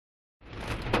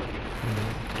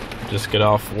Just get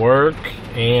off work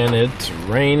and it's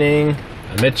raining.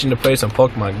 I'm itching to play some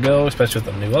Pokemon Go, especially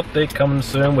with a new update coming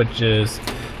soon, which is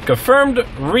confirmed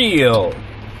real.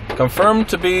 Confirmed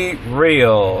to be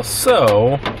real.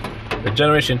 So, the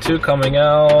Generation 2 coming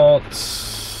out.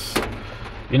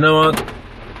 You know what?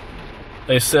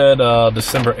 They said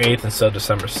December 8th instead of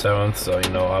December 7th, so you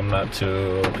know, I'm not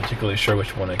too particularly sure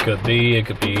which one it could be. It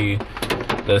could be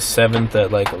the 7th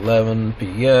at like 11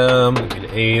 p.m. It could be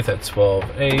the 8th at 12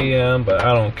 a.m. But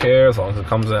I don't care as long as it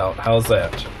comes out. How's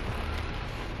that?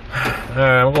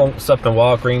 Alright, I'm going to stop in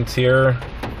Walgreens here.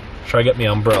 Try to get me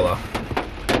an umbrella.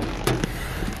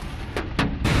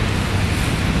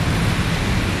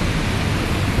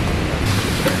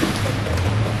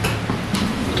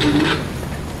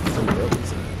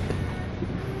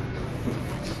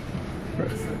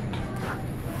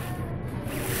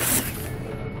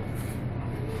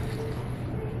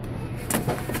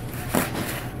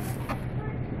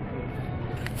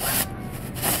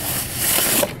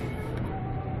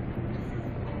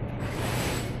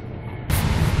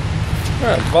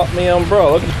 Alright, bought me an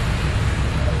umbrella. Look,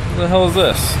 what the hell is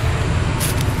this?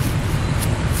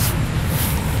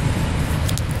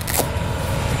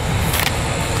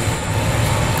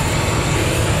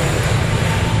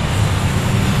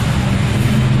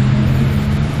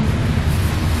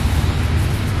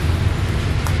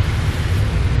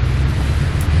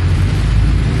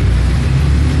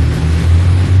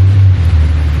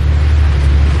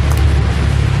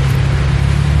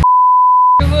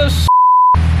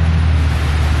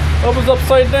 Opens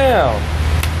upside down.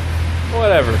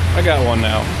 Whatever. I got one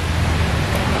now.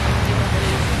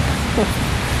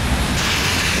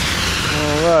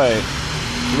 Alright.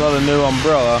 Another new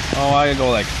umbrella. Oh, I can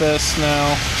go like this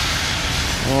now.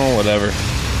 Oh, whatever.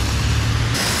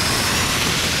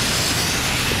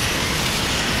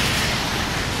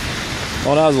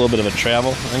 Well, that was a little bit of a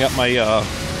travel. I got my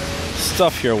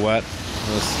stuff here wet.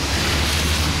 This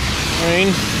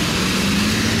rain.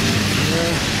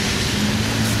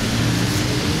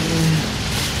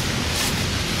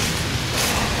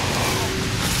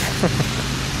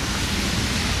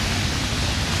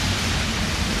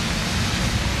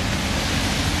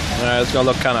 Alright, it's gonna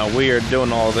look kind of weird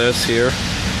doing all this here.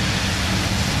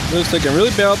 Looks like I can really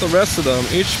bail out the rest of them.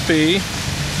 HP.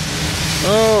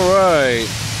 Alright.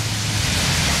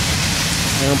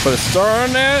 I'm gonna put a star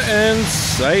on that and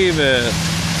save it.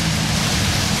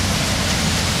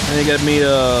 And you got me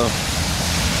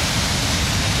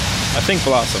I think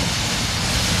Blossom.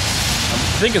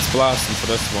 I think it's Blossom for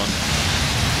this one.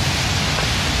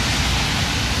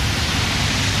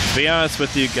 To be honest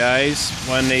with you guys,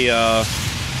 when the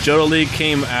Johto League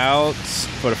came out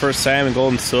for the first time in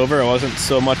Gold and Silver, I wasn't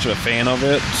so much of a fan of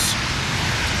it.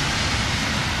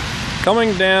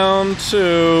 Coming down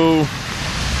to,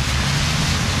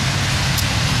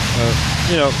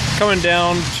 coming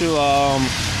down to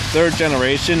 3rd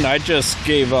generation, I just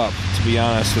gave up, to be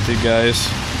honest with you guys.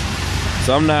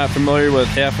 So I'm not familiar with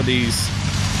half of these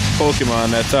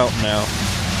Pokemon that's out now.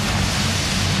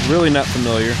 Really not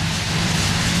familiar.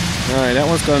 Alright, that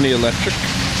one's gonna need electric.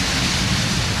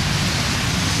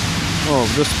 Oh,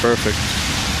 just perfect.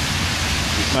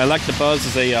 My Electabuzz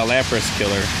is a Lapras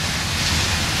killer.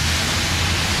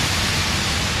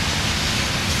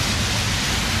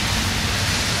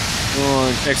 Oh,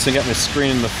 I accidentally got my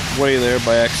screen in the way there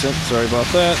by accident. Sorry about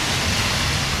that.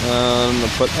 I'm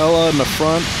gonna put Ella in the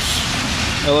front.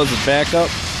 Ella's a backup.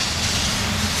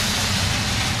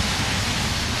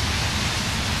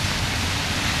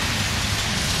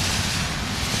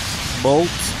 Bolt.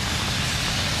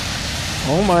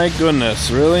 Oh my goodness,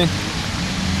 really?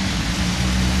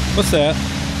 What's that?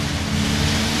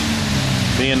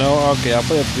 B&O? Okay, I'll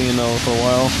play with B&O for a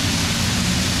while.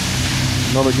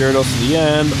 Another Gyarados to the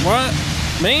end. What?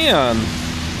 Man!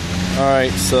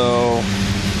 Alright, so...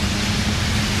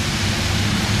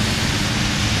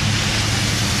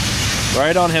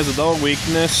 Rhydon has a dull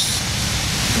weakness.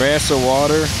 Grass or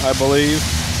water, I believe.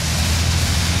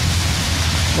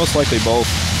 Most likely both.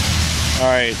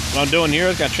 Alright, what I'm doing here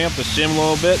is gonna tramp the gym a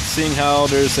little bit, seeing how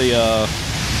there's a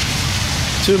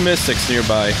 2 Mystics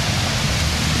nearby.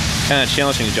 Kind of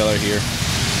challenging each other here.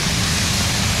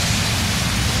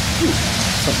 Ooh,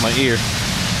 something in my ear.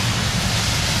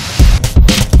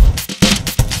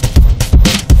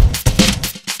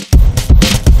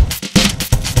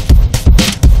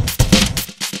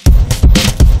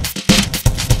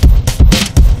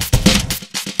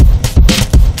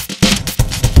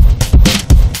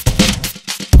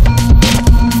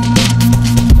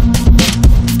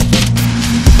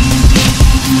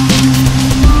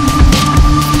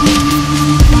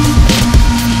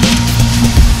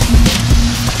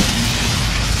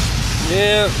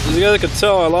 Yeah, as you guys can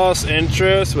tell, I lost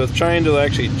interest with trying to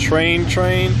actually train.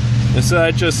 Instead,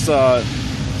 I just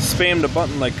spammed the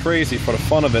button like crazy for the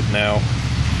fun of it now.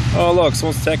 Oh look,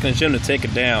 someone's attacking the gym to take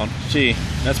it down. Gee,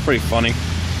 that's pretty funny.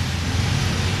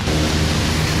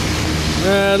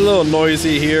 A little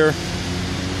noisy here.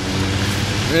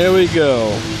 There we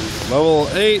go. Level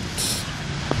 8.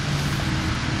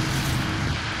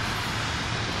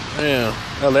 Yeah,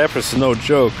 that Lapras is no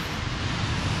joke.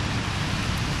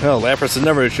 Hell, Lapras is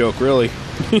never a joke, really.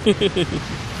 They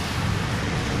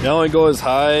only go as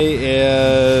high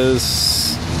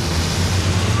as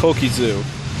Pokezoo.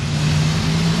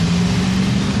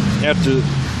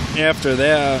 After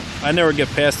that, I never get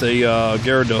past the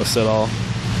Gyarados at all.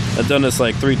 I've done this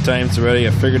like 3 times already. I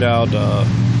figured out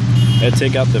I'd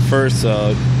take out the first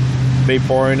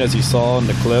Vaporeon, as you saw in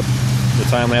the clip, the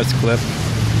time-lapse clip.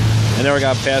 I never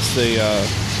got past the,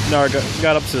 never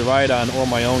got up to the Rhydon or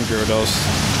my own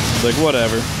Gyarados. Like,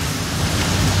 whatever.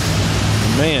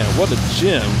 Man, what a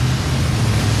gym.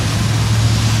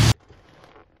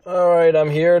 Alright,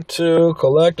 I'm here to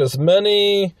collect as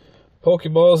many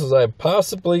Pokeballs as I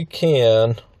possibly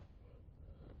can.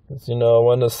 As you know,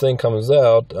 when this thing comes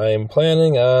out, I am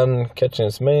planning on catching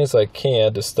as many as I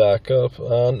can to stock up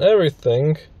on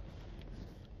everything.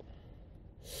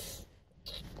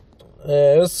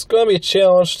 It's going to be a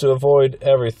challenge to avoid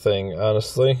everything,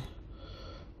 honestly.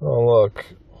 Oh, look.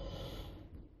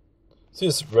 See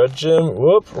this red gym?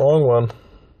 Whoop, wrong one.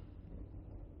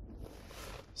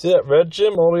 See that red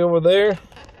gym all the way over there?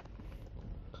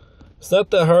 It's not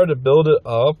that hard to build it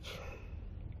up.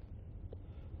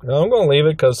 Now, I'm going to leave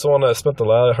it because someone I spent a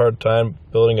lot of hard time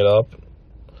building it up.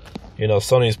 You know,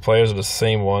 some of these players are the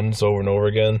same ones over and over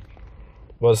again.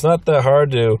 But it's not that hard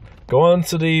to go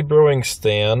into the brewing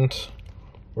stand,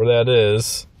 where that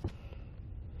is.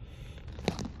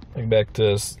 Think back to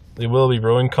this, the Willoughby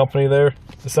Brewing Company there.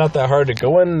 It's not that hard to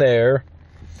go in there,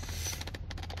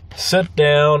 sit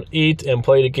down, eat, and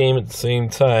play the game at the same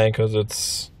time, because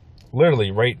it's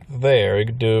literally right there. You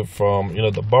could do it from, you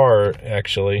know, the bar,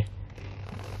 actually.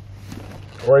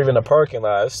 Or even the parking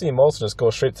lot. I've seen most just go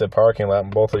straight to the parking lot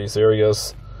in both of these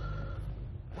areas.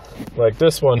 Like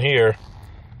this one here.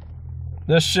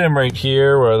 This gym right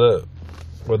here, where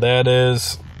that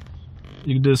is,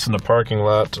 you can do this in the parking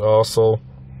lot also.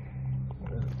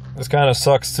 This kind of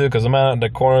sucks too, because I'm out in the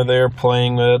corner there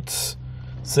playing it,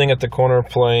 sitting at the corner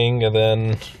playing, and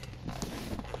then,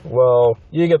 well,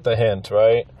 you get the hint,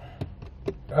 right?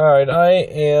 Alright, I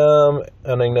am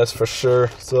ending this for sure,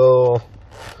 so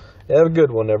have a good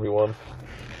one, everyone.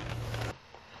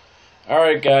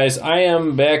 Alright guys, I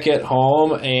am back at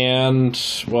home, and,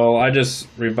 well, I just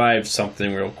revived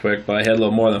something real quick, but I had a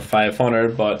little more than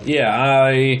 500, but yeah,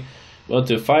 I went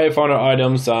to 500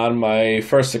 items on my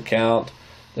first account.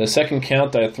 The second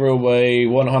count, I threw away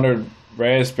 100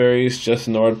 raspberries just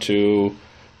in order to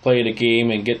play the game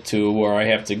and get to where I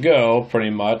have to go,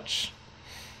 pretty much.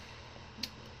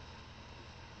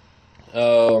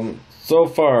 So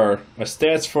far, my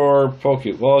stats for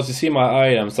well, as you see my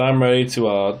items, I'm ready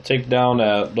to take down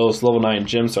those level 9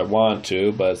 gyms I want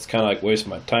to, but it's kind of like wasting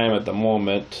my time at the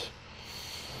moment.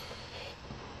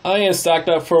 I am stocked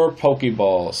up for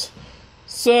Pokeballs.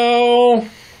 So,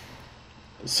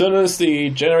 as soon as the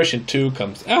Generation 2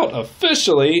 comes out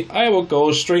officially, I will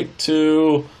go straight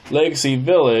to Legacy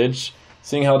Village,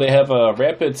 seeing how they have a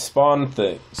rapid spawn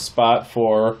spot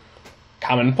for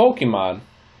common Pokemon.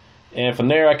 And from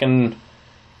there I can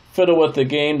fiddle with the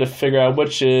game to figure out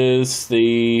which is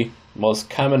the most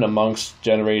common amongst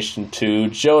Generation 2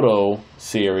 Johto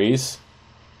series.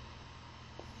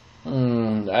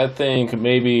 I think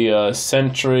maybe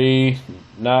Sentry,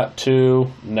 not 2.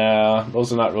 Nah,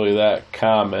 those are not really that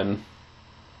common.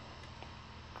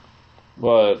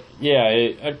 But yeah,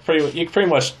 you can pretty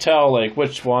much tell like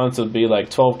which ones would be like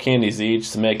 12 candies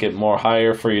each to make it more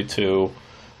higher for you to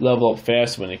level up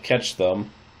fast when you catch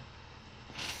them.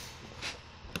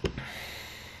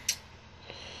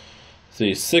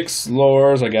 See, 6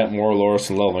 lures. I got more lures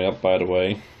to level me up, by the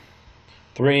way.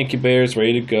 3 incubators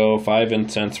ready to go. 5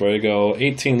 incense ready to go.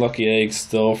 18 lucky eggs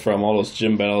still from all those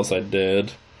gym battles I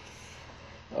did.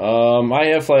 I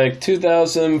have like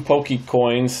 2,000 Poke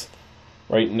Coins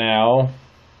right now.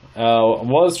 I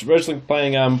was originally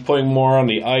planning on putting more on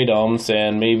the items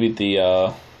and maybe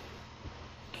the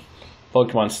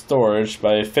Pokemon storage,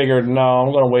 but I figured no,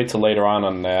 I'm going to wait till later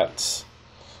on that.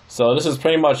 So this is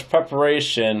pretty much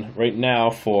preparation right now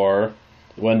for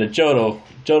when the Johto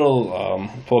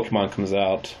Pokemon comes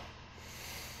out.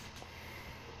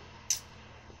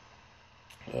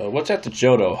 What's at the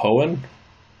Johto? Hoenn?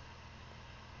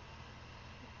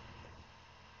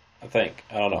 I think.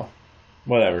 I don't know.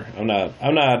 whatever. I'm not,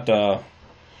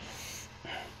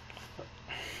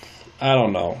 I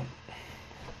don't know.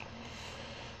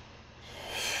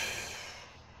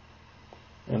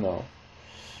 You know,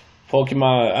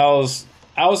 Pokemon.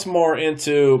 I was more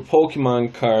into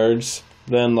Pokemon cards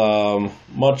than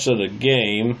much of the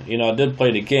game. You know, I did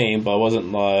play the game, but I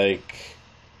wasn't like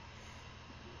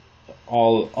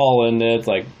all in it.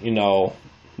 Like, you know,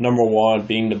 number one,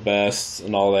 being the best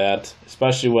and all that.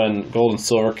 Especially when Gold and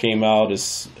Silver came out,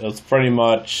 it was pretty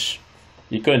much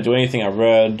you couldn't do anything on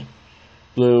red,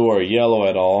 blue, or yellow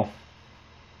at all.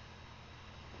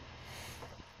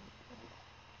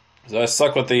 So I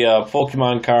stuck with the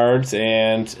Pokemon cards,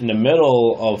 and in the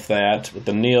middle of that, with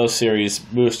the Neo Series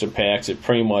booster packs, it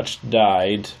pretty much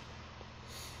died.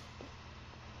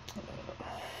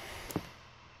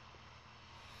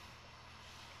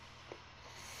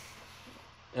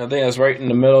 I think I was right in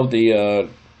the middle of the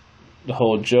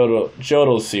whole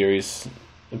Johto series.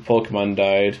 The Pokemon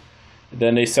died.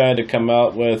 Then they decided to come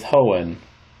out with Hoenn.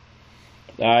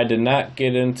 I did not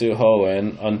get into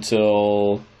Hoenn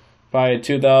until by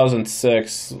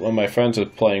 2006 when my friends were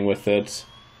playing with it,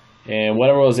 and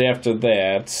whatever was after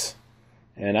that,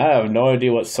 and I have no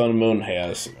idea what Sun and Moon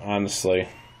has, honestly.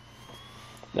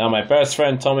 Now my best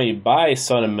friend told me to buy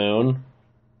Sun and Moon,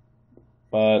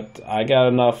 but I got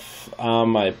enough on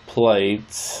my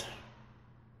plate,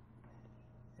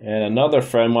 and another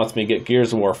friend wants me to get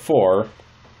Gears of War 4,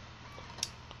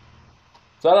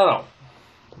 so I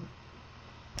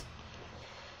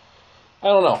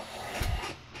don't know.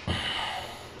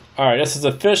 Alright, this is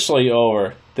officially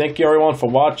over. Thank you everyone for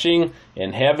watching,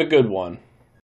 and have a good one.